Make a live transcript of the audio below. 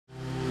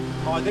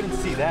Oh, I didn't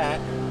see that.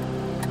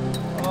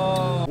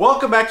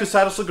 Welcome back to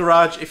Side Hustle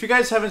Garage. If you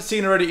guys haven't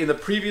seen already, in the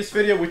previous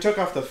video we took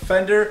off the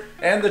fender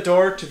and the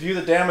door to view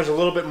the damage a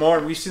little bit more,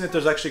 and we've seen that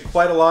there's actually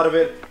quite a lot of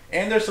it,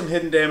 and there's some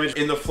hidden damage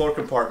in the floor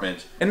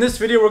compartment. In this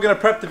video we're going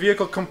to prep the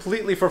vehicle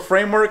completely for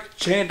framework,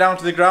 chain it down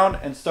to the ground,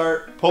 and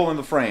start pulling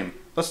the frame.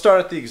 Let's start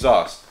at the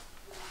exhaust.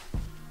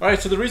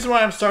 Alright, so the reason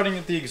why I'm starting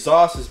at the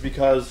exhaust is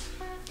because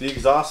the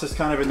exhaust is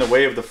kind of in the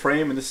way of the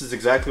frame, and this is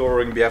exactly where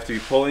we're going to have to be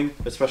pulling,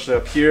 especially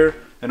up here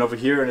and over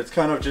here, and it's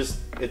kind of just,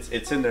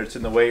 it's in there, it's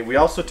in the way. We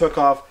also took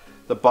off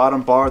the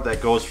bottom bar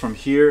that goes from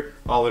here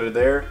all the way to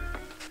there.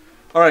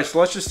 Alright, so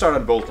let's just start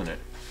unbolting it.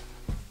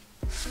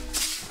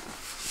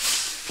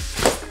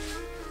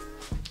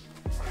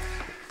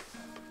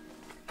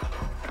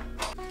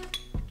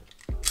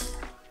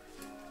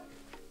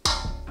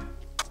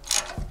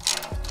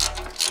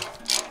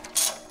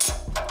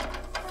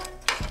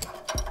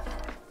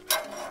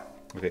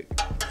 Okay.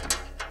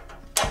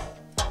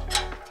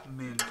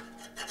 Man.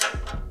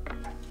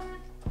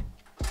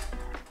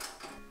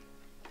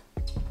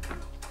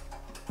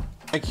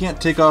 I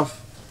can't take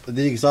off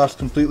the exhaust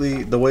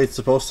completely the way it's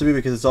supposed to be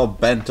because it's all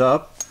bent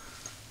up.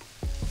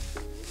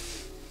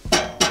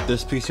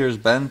 This piece here is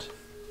bent,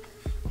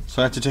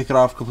 so I have to take it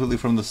off completely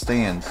from the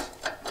stands.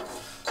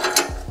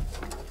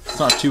 It's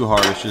not too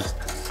hard, it's just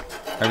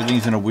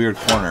everything's in a weird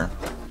corner.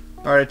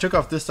 Alright, I took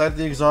off this side of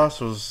the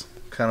exhaust. It was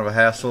kind of a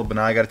hassle, but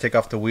now I got to take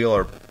off the wheel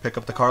or pick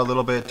up the car a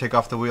little bit, take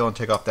off the wheel, and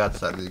take off that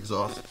side of the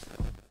exhaust.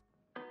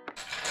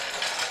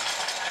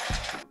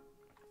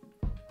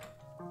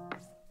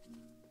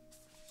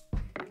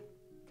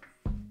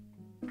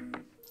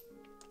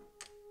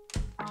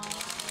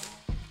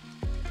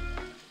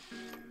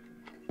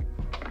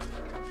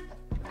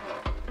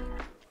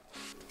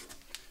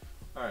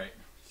 Alright,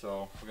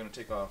 so we're going to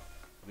take off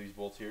these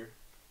bolts here.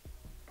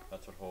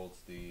 That's what holds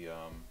the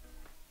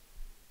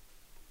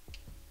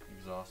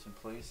exhaust in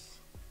place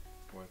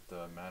with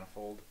the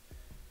manifold.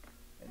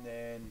 And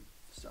then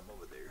some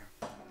over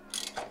there.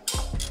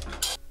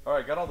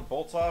 Alright, got all the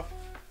bolts off.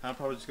 I'm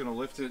probably just going to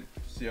lift it,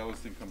 see how this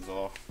thing comes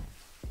off.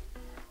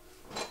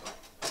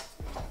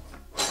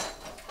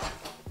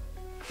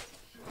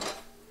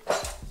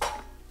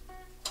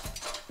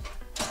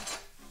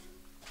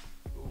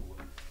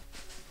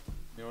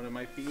 You know what it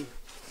might be?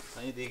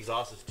 I think the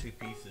exhaust is 2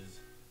 pieces.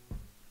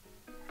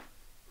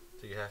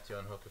 So you have to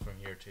unhook it from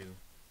here too.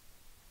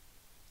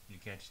 You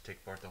can't just take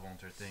apart the whole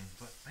entire thing.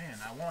 But man,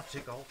 I want to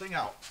take the whole thing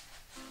out.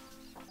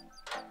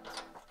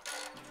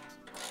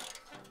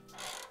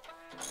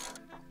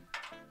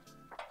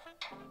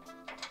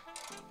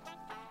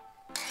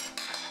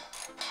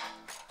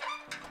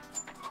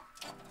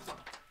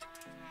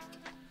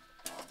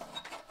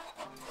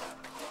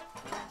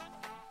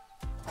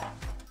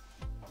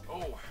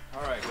 Oh,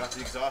 alright, got the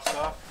exhaust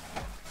off.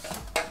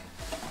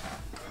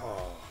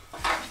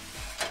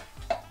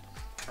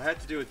 I had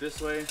to do it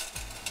this way.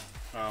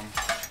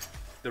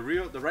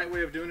 The right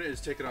way of doing it is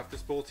taking off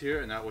this bolt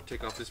here, and that would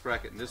take off this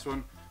bracket and this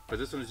one. But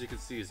this one, as you can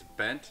see, is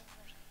bent,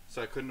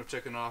 so I couldn't have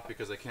taken off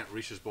because I can't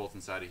reach this bolt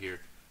inside of here.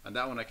 And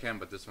that one I can,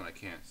 but this one I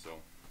can't. So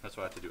that's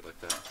why I have to do it like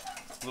that.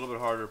 A little bit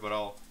harder, but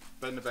I'll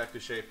bend it back to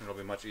shape, and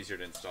it'll be much easier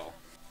to install.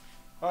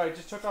 All right,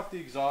 just took off the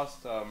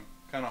exhaust.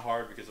 Kind of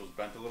hard because it was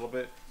bent a little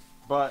bit.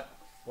 But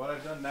what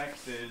I've done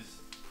next is,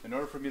 in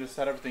order for me to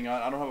set everything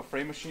on, I don't have a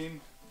frame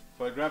machine,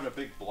 so I grabbed a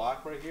big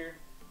block right here.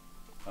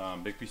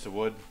 Big piece of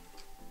wood,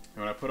 and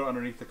when I put it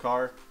underneath the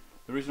car,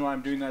 the reason why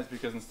I'm doing that is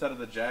because instead of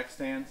the jack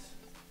stands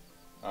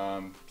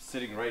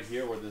sitting right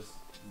here where this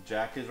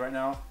jack is right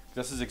now,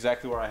 this is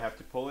exactly where I have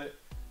to pull it.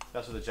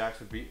 That's where the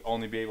jacks would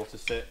only be able to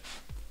sit.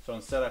 So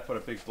instead I put a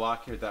big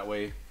block here, that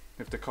way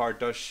if the car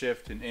does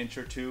shift an inch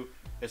or two,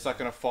 it's not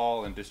going to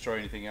fall and destroy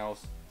anything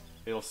else.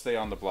 It'll stay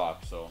on the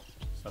block, so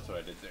that's what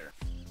I did there.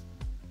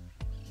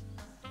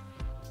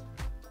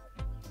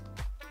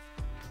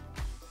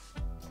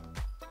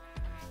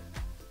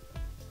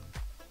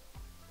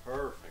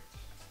 Perfect.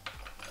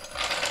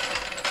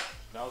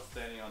 Now it's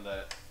standing on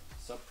that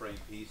subframe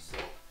piece, so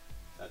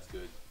that's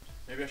good.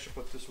 Maybe I should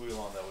put this wheel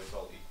on, that way it's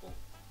all equal.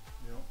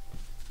 Yep.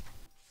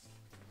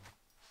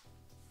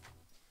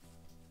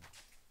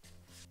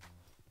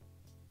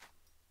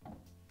 Oh,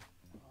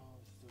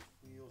 it's those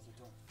wheels that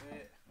don't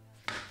fit.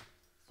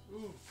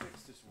 Ooh,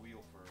 fix this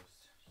wheel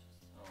first.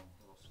 Oh,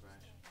 a little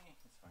scratch.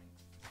 It's fine.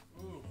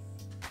 Ooh.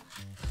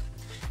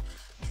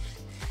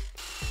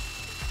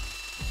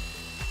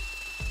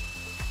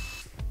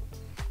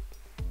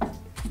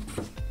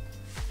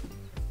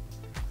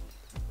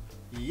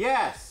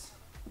 Yes!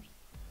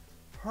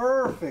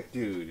 Perfect,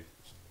 dude.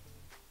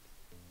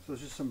 So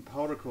there's just some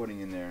powder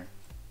coating in there.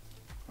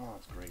 Oh,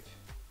 that's great.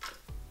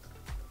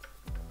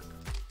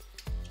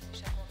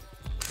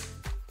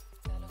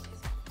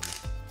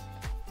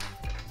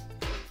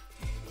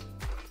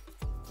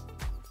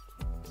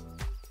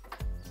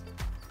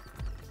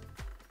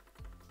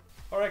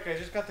 Alright guys,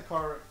 just got the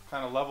car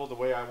kind of leveled the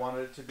way I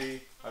wanted it to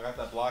be. I got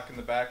that block in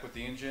the back with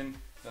the engine.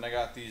 Then I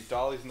got these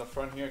dollies in the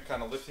front here,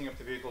 kind of lifting up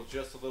the vehicle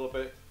just a little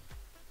bit.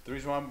 The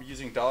reason why I'm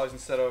using dollies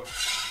instead of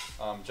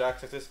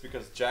jacks like this,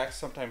 because jacks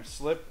sometimes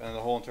slip and the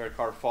whole entire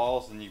car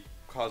falls and you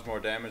cause more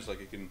damage, like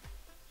you can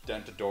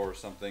dent a door or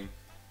something.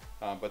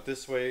 But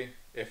this way,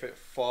 if it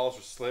falls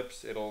or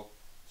slips, it'll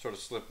sort of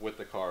slip with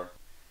the car.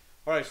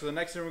 Alright, so the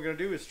next thing we're going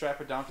to do is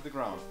strap it down to the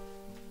ground.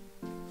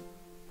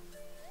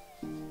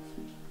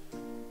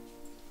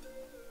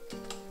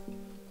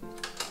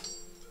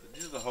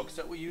 These are the hooks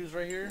that we use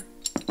right here.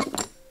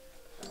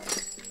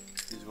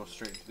 These go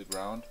straight into the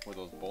ground where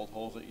those bolt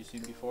holes that you've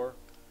seen before.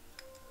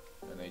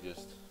 And they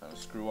just kind of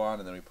screw on,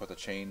 and then we put the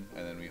chain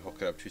and then we hook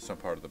it up to some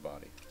part of the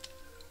body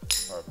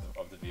or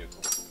of the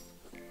vehicle.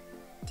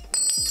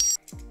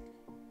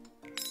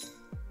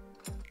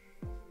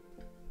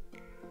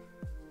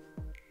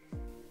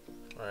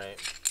 Alright,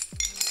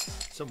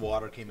 some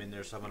water came in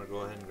there, so I'm going to go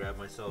ahead and grab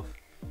myself.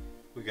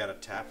 We got a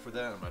tap for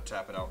that. I'm going to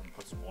tap it out and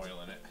put some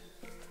oil in it.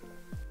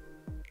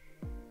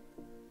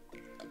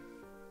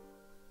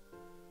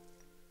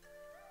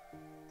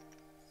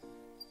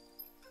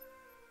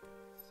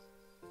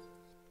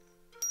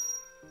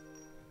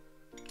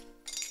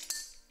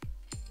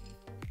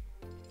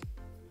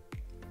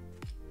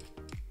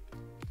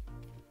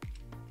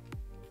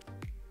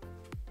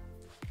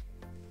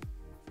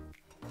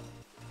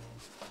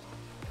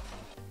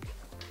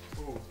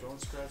 Oh, don't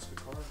scratch the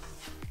car.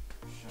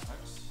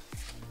 Shucks.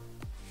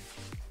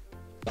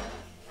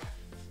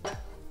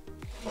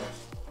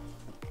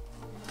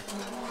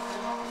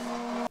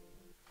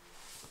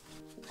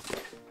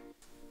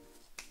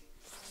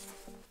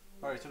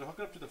 Alright, so to hook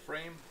it up to the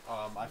frame,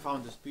 I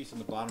found this piece on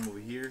the bottom over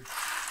here.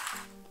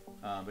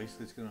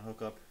 Basically it's going to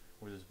hook up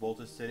where this bolt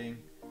is sitting,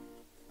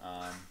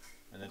 and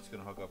then it's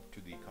going to hook up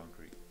to the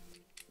concrete.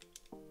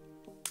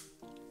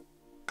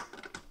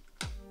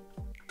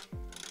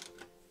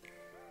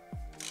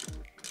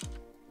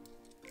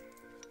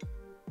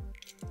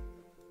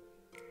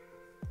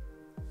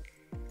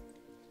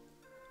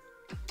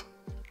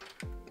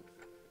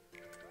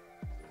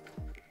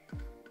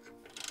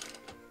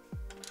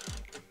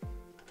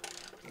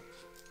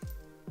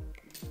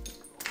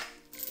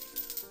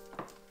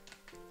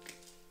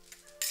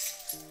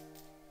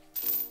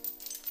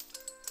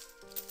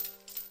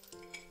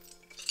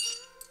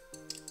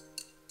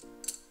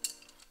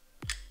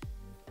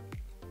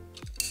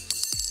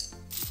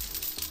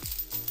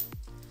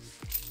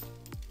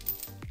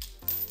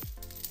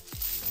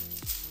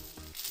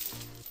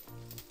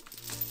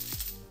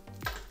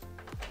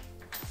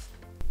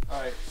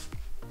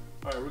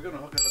 Alright, we're going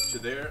to hook it up to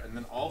there, and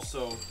then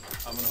also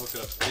I'm going to hook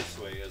it up this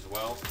way as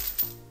well,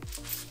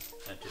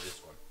 and to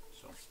this one.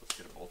 So let's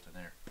get a bolt in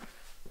there.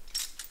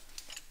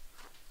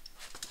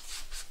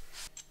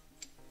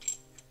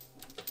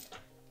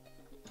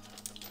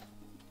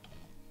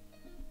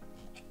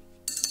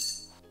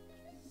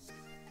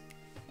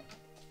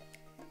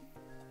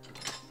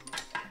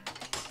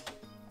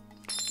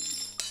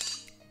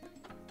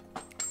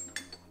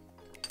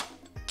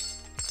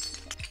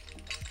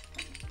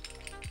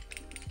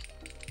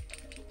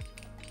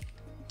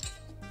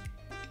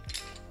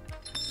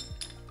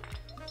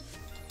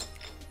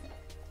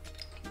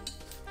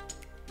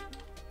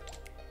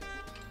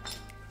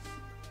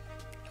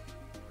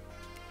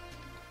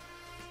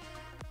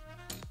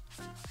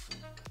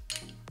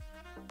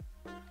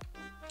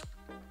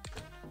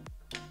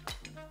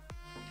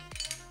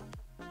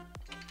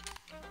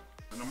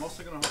 And I'm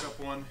also going to hook up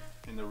one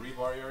in the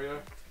rebar area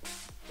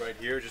right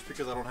here, just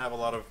because I don't have a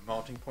lot of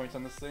mounting points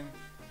on this thing.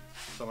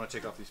 So I'm going to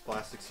take off these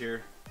plastics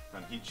here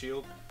on heat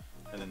shield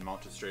and then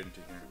mount it straight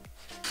into here.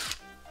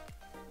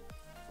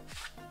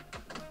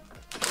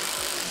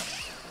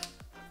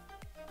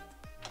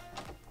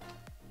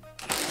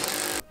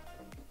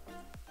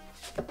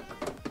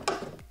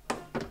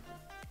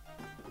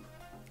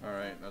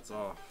 Alright, that's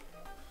off.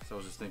 So I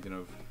was just thinking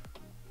of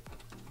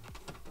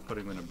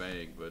putting them in a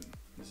bag, but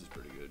this is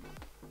pretty good.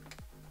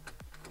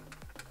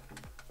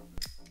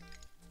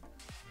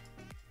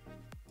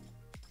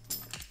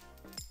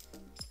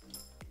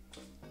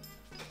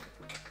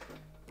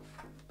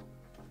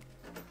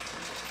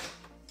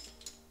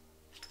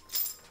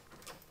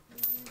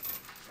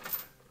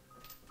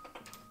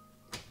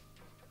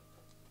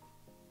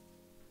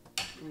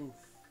 Oof.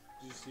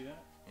 Did you see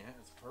that? Yeah,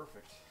 it's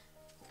perfect.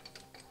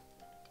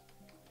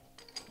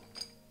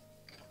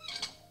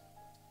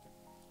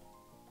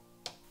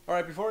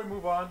 Alright, before we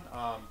move on,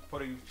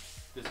 putting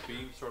this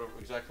beam sort of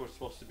exactly what it's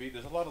supposed to be,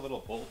 there's a lot of little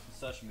bolts and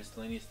such,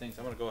 miscellaneous things.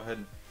 I'm going to go ahead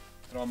and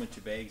throw them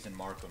into bags and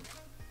mark them.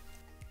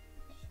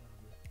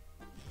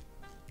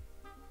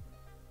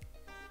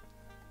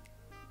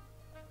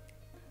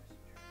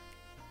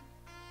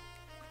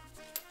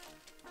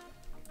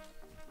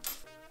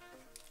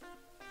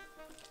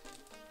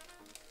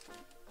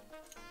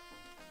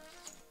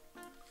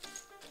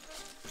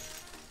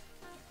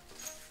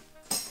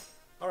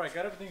 Alright,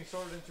 got everything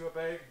sorted into a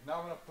bag. Now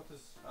I'm going to put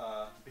this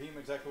beam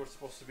exactly where it's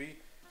supposed to be.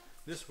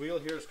 This wheel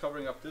here is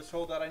covering up this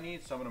hole that I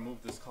need, so I'm going to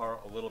move this car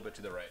a little bit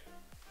to the right.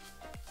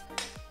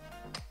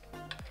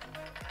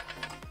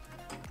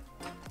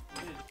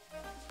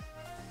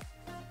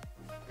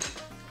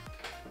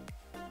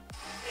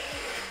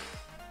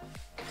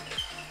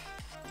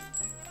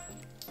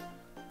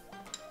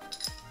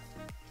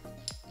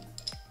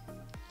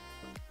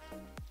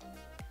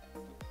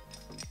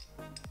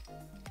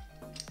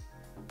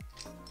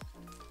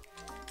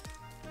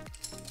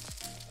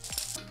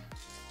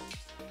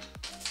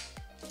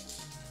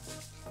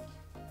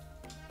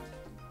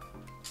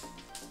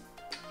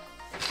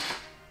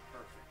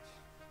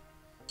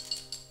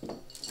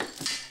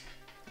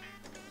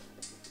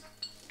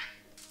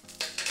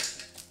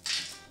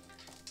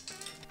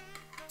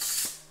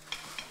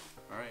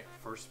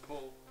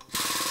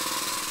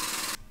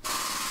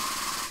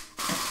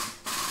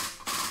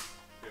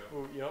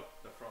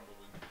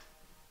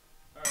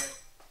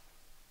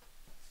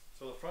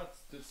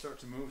 start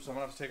to move, so I'm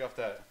gonna have to take off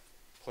that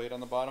plate on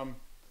the bottom,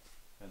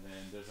 and then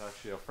there's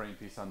actually a frame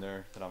piece on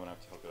there that I'm gonna have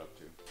to hook it up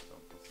to. So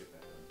let's get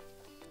that done.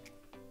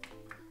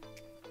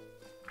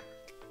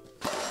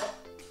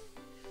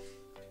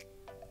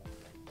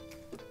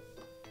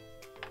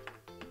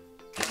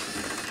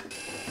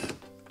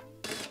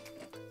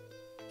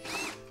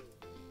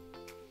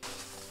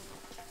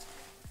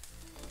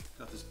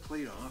 Got this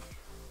plate off.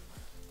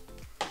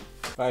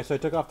 Alright, so I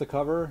took off the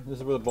cover. This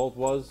is where the bolt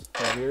was,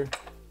 right here.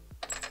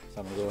 So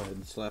I'm gonna go ahead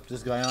and slap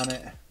this guy on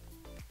it,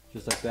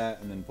 just like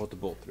that, and then put the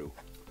bolt through.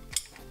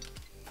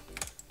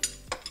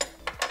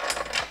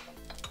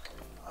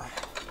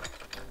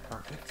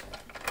 Perfect.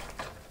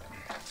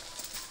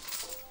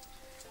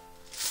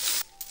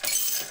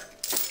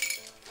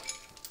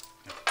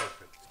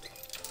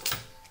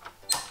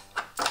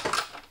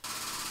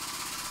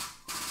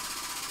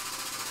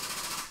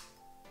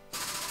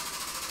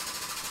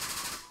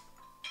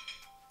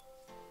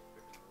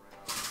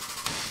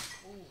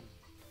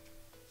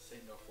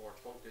 Signal for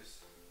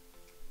focus.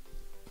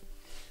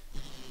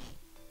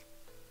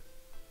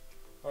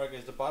 Alright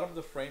guys, the bottom of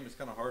the frame is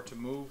kind of hard to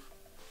move.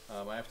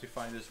 I have to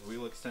find this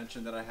wheel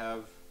extension that I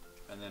have,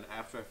 and then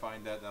after I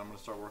find that, then I'm going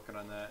to start working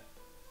on that.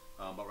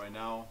 But right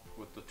now,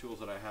 with the tools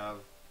that I have,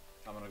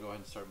 I'm going to go ahead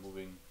and start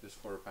moving this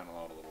quarter panel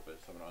out a little bit.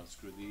 So I'm going to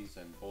unscrew these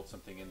and bolt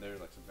something in there,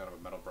 like some kind of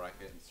a metal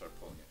bracket, and start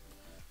pulling it.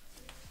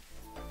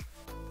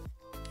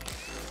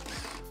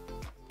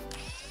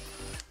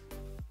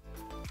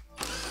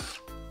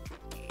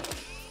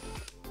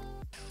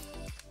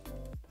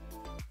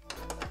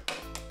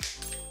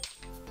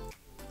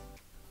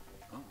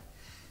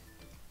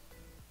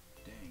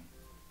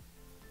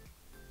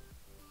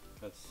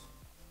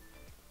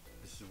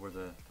 This is where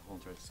the whole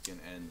entire skin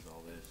ends,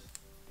 all this.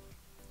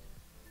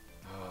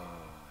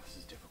 This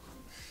is difficult.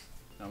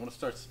 Now I'm gonna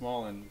start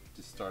small and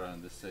just start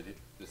on this side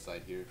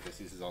here, because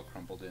this is all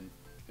crumpled in.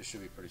 This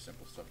should be pretty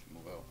simple stuff to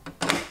move out.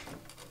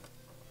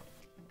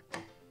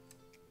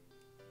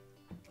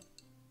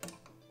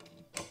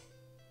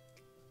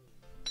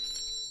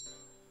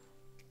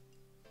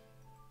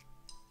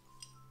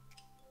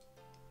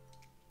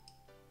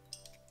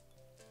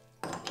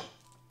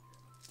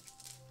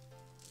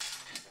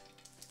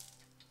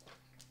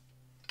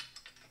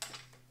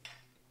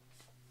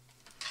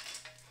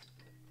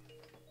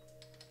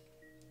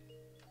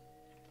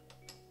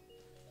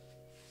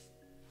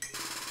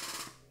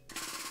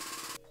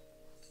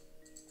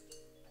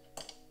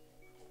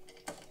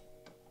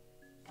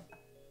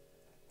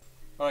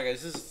 Alright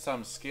guys, this is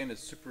some skin.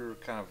 It's super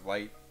kind of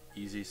light,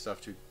 easy stuff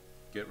to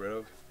get rid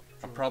of.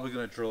 I'm probably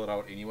going to drill it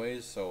out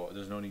anyways, so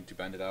there's no need to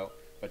bend it out.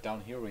 But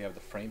down here we have the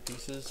frame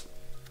pieces,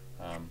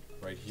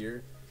 right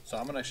here. So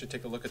I'm going to actually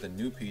take a look at the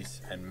new piece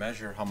and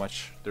measure how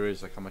much there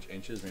is, like how much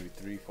inches, maybe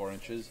 3-4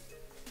 inches.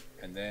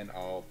 And then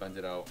I'll bend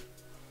it out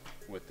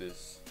with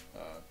this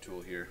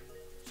tool here.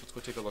 So let's go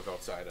take a look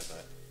outside at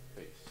that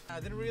piece. I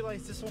didn't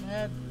realize this one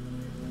had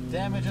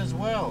damage as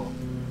well.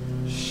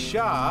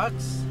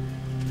 Shucks.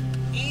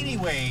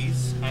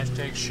 Anyways,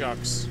 Hashtag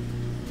shucks.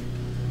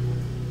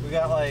 we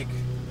got like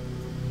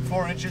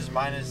 4 inches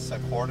minus a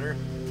quarter.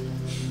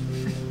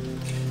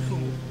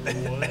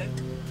 What?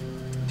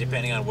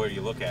 Depending on where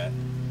you look at.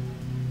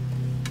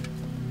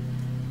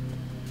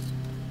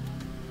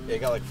 Yeah, you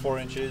got like 4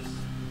 inches,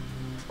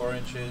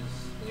 and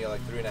you got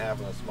like 3.5 on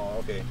the small.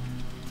 Okay.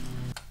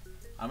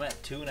 I'm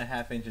at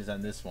 2.5 inches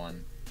on this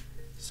one,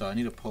 so I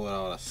need to pull it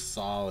out a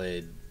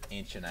solid 1.5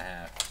 inches.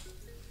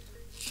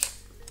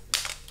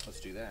 Let's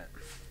do that.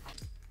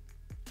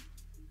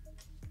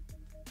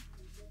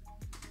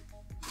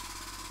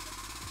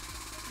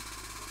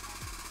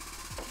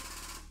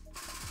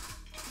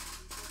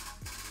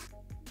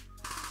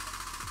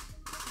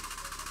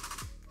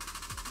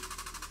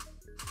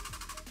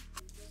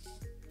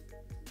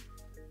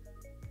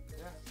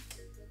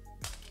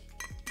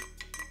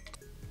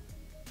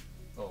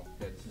 Oh,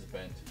 yeah, this is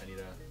bent. I need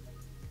to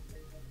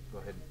go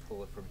ahead and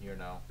pull it from here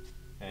now.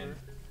 And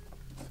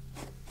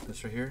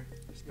this right here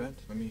is bent.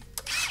 Let me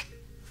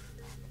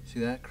see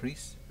that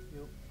crease?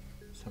 Yep.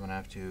 So I'm gonna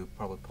have to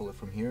probably pull it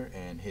from here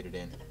and hit it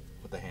in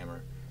with the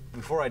hammer.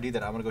 Before I do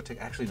that, I'm gonna go take,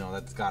 actually no,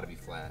 that's gotta be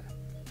flat.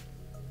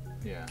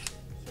 Yeah,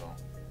 so.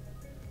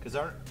 Cause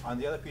on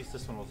the other piece,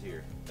 this one was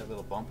here. That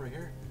little bump right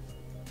here,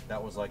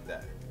 that was like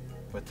that.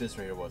 But this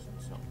right here wasn't,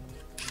 so.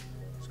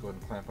 Let's go ahead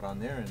and clamp it on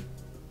there and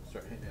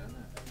start hitting it on that.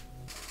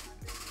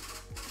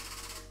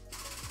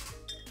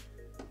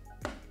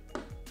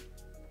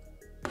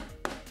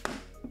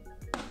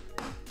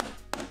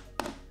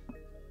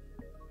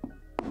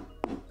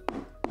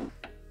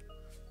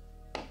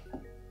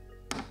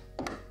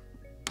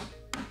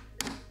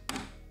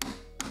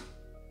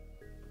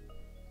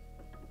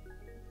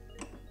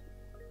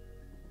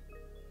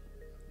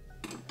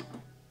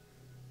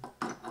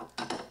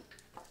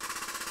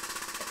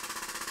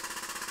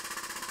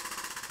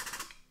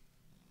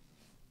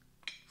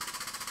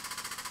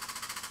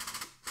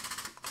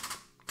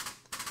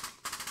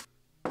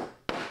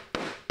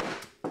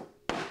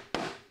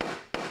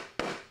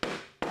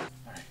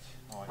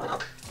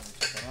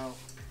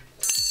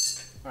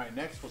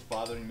 Alright, next what's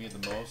bothering me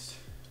the most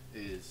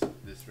is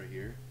this right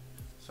here.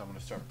 So I'm going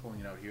to start pulling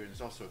it out here. And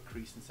there's also a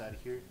crease inside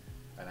of here.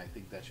 And I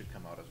think that should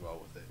come out as well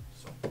with it.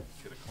 So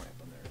let's get a clamp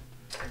on there.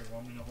 You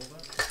want me to hold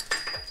that?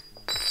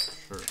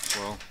 Sure.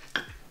 Well,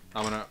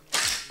 I'm going to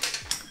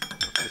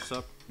hook this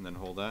up and then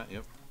hold that.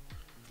 Yep.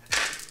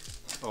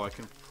 Oh, I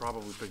can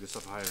probably pick this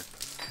up higher.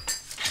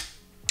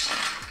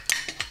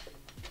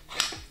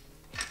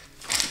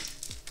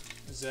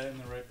 Is that in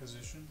the right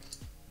position?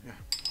 Yeah.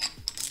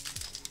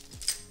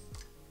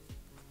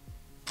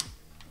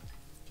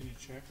 Can you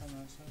check on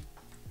that side?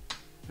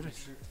 It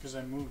is. Because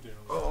I moved it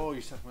a little. Oh,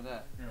 you're stuck with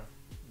that. Yeah.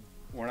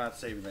 We're not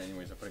saving that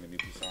anyways. I'm putting a new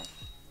piece on.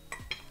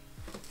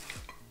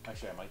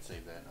 Actually, I might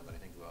save that now that I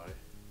think about it.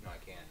 No, I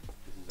can't.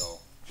 This is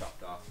all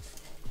chopped off.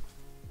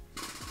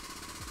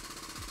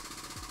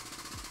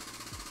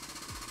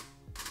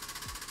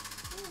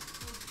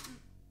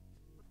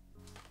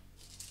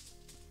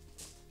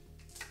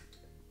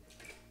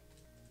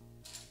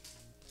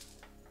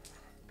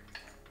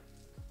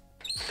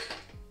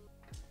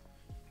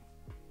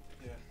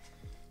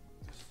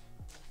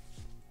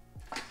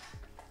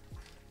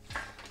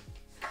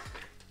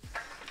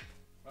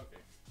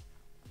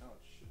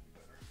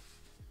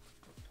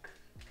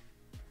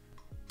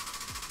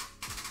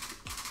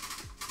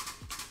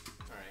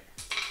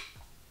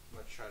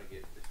 Try to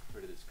get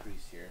rid of this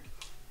crease here.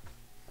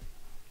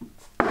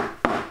 It's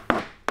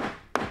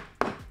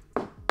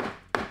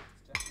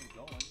definitely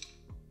going.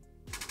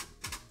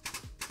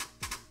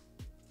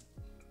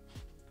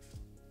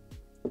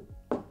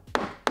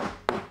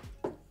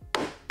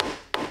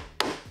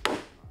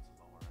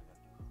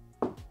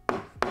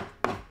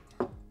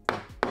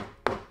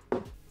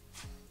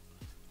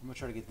 I'm gonna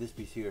try to get this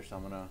piece here, so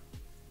I'm gonna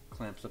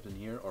clamp something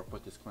here or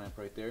put this clamp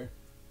right there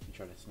and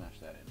try to smash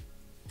that in.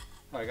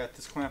 I got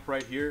this clamp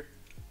right here.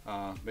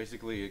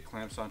 Basically it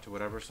clamps onto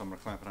whatever, so I'm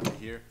gonna clamp it onto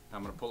here.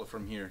 I'm gonna pull it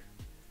from here.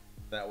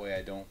 That way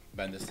I don't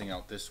bend this thing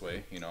out this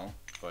way, you know,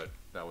 but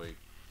that way it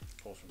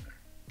pulls from there.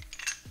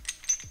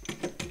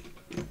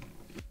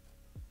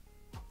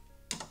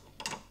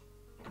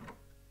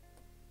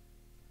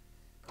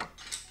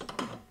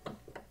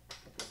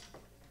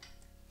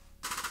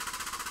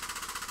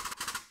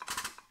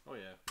 Oh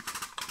yeah,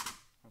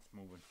 that's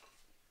moving.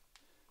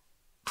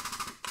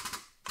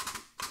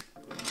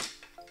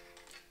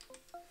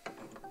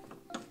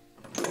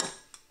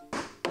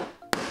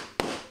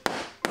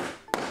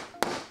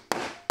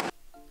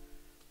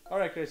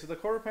 Alright guys, so the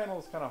quarter panel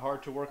is kind of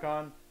hard to work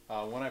on.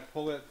 When I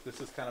pull it,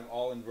 this is kind of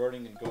all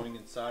inverting and going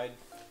inside.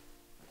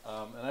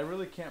 And I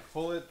really can't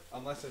pull it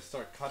unless I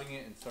start cutting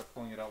it and start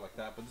pulling it out like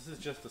that. But this is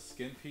just a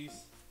skin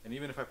piece, and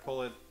even if I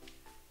pull it,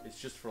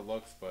 it's just for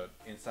looks, but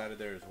inside of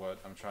there is what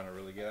I'm trying to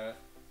really get at.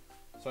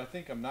 So I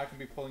think I'm not going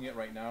to be pulling it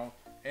right now.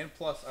 And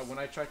plus, when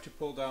I tried to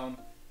pull down,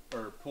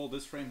 or pull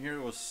this frame here,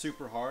 it was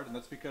super hard, and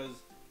that's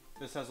because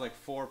this has like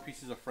 4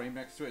 pieces of frame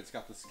next to it. It's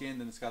got the skin,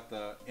 then it's got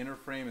the inner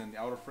frame and the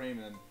outer frame,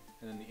 and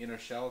then the inner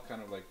shell, kind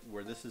of like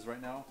where this is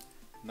right now.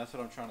 And that's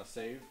what I'm trying to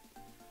save.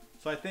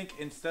 So I think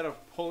instead of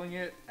pulling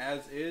it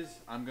as is,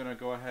 I'm gonna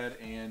go ahead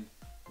and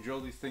drill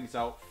these things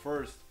out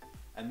first,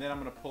 and then I'm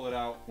gonna pull it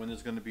out when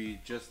there's gonna be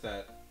just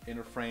that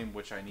inner frame,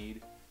 which I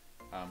need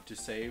to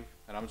save.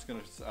 And I'm just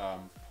gonna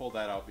pull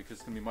that out because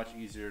it's gonna be much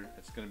easier.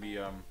 It's gonna be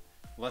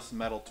less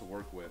metal to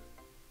work with.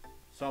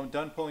 So I'm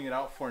done pulling it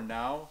out for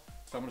now.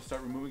 So I'm gonna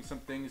start removing some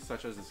things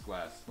such as this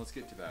glass. Let's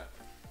get to that.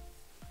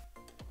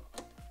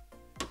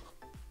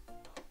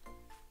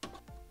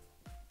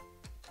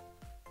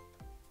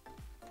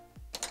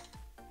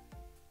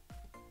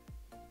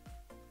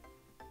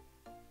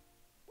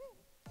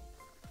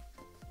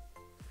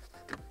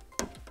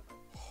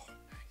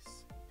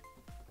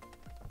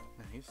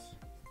 Nice.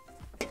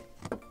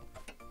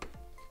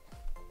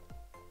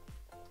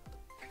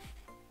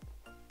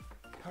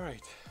 All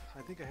right,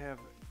 I think I have,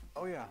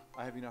 oh yeah,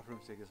 I have enough room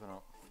to take this one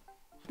out.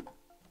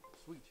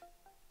 Sweet.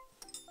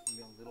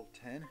 Maybe a little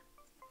 10.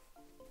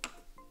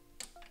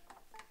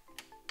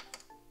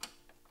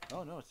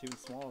 Oh no, it's even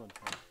smaller than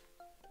 10.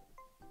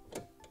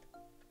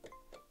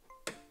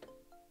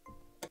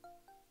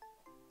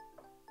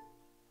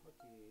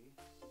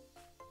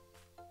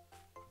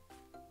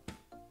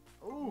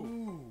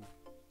 Ooh.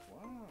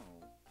 Wow.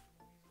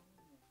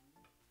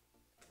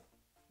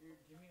 Here,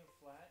 give me a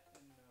flat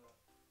and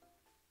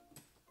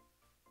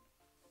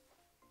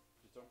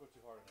Just don't go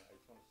too hard on it. I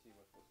just want to see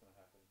what's going to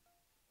happen.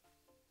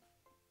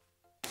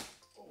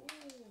 Oh.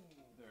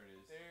 There it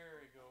is.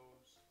 there it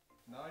goes.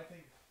 Now I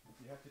think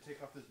you have to take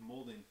off this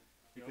molding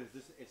because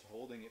this it's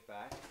holding it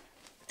back.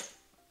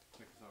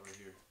 Check this out right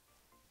here.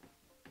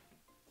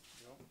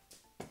 Yep.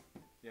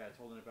 Yeah, it's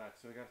holding it back,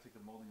 so I gotta take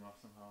the molding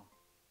off somehow.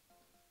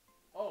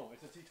 Oh,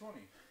 it's a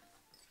T20.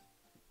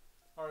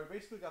 Alright, we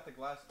basically got the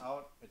glass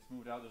out. It's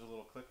moved out. There's a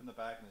little clip in the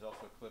back, and there's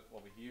also a clip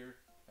over here,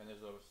 and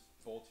there's a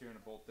bolt here and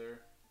a bolt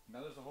there.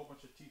 Now there's a whole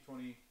bunch of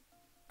T20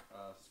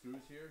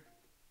 screws here.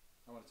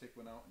 I want to take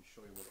one out and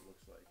show you what it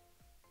looks like.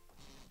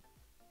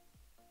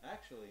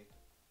 Actually,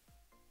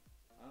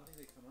 I don't think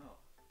they come out.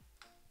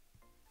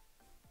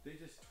 They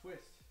just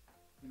twist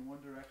in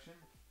one direction.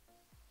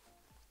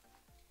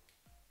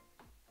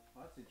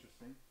 Well, that's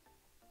interesting.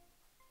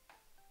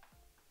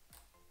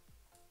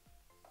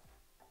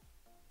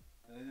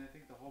 And then I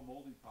think the whole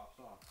molding pops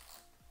off.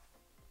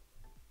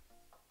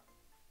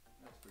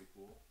 That's pretty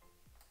cool.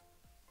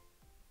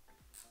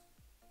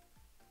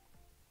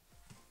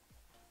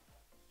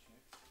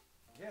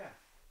 Yeah.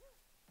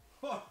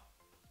 Huh.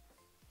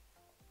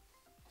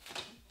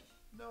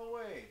 No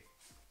way.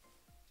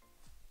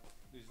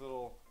 These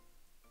little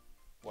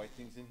white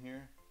things in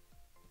here,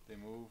 they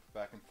move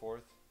back and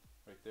forth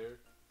right there,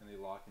 and they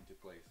lock into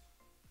place.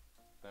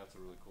 That's a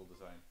really cool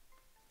design.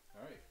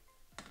 All right,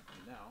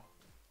 and now.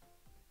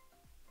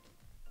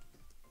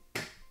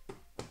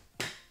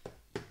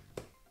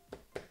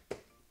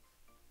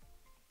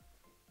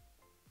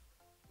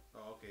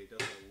 Oh, okay, it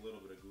does have a little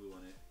bit of glue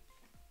on it.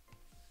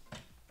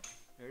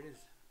 There it is.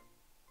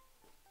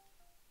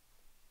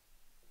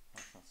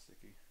 That's not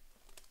sticky.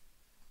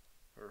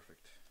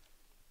 Perfect.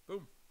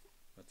 Boom.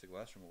 That's a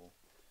glass removal.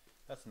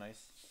 That's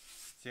nice.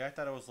 See, I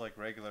thought it was like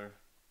regular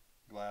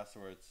glass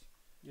where it's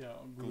Yeah,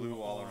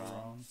 glue all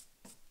around.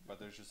 But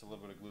there's just a little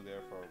bit of glue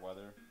there for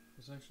weather.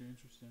 That's actually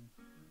interesting.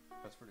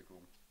 That's pretty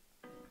cool.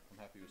 I'm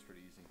happy it was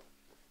pretty easy.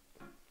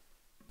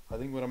 I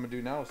think what I'm gonna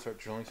do now is start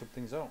drilling some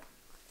things out.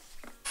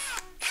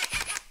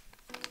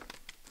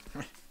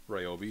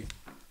 Ryobi.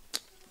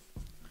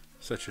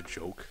 Such a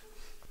joke.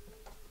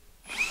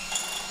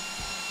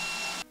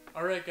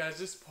 Alright guys,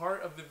 this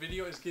part of the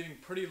video is getting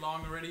pretty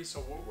long already,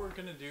 so what we're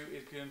going to do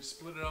is going to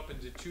split it up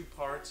into 2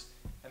 parts,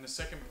 and the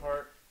second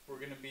part we're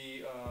going to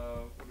be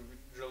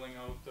drilling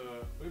out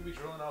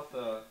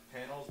the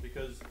panels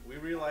because we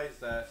realized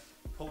that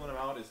pulling them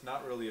out is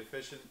not really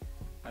efficient.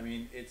 I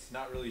mean, it's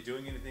not really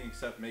doing anything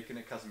except making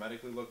it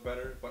cosmetically look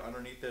better, but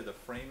underneath there the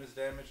frame is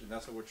damaged, and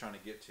that's what we're trying to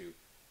get to.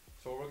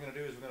 So what we're going to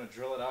do is we're going to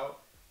drill it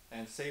out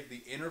and save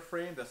the inner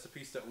frame, that's the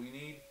piece that we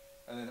need,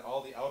 and then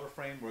all the outer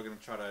frame we're going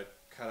to try to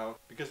cut out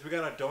because we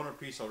got a donor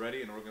piece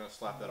already and we're going to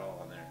slap that all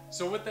on there.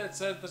 So with that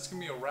said, that's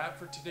going to be a wrap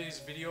for today's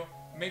video.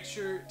 Make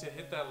sure to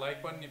hit that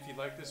like button if you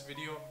like this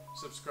video,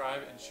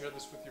 subscribe, and share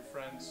this with your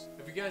friends.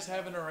 If you guys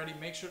haven't already,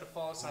 make sure to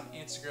follow us on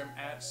Instagram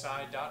at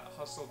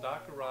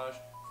 @sci.hustle.garage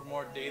for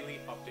more daily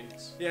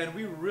updates. Yeah, and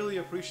we really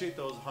appreciate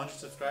those 100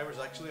 subscribers.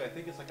 Actually, I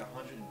think it's like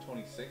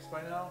 126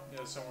 by now.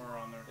 Yeah, somewhere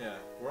around there. Yeah,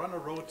 we're on the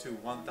road to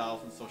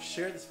 1,000, so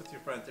share this with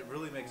your friends. It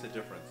really makes a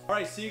difference. All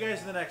right, see you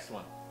guys in the next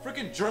one.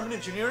 Freaking German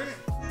engineering.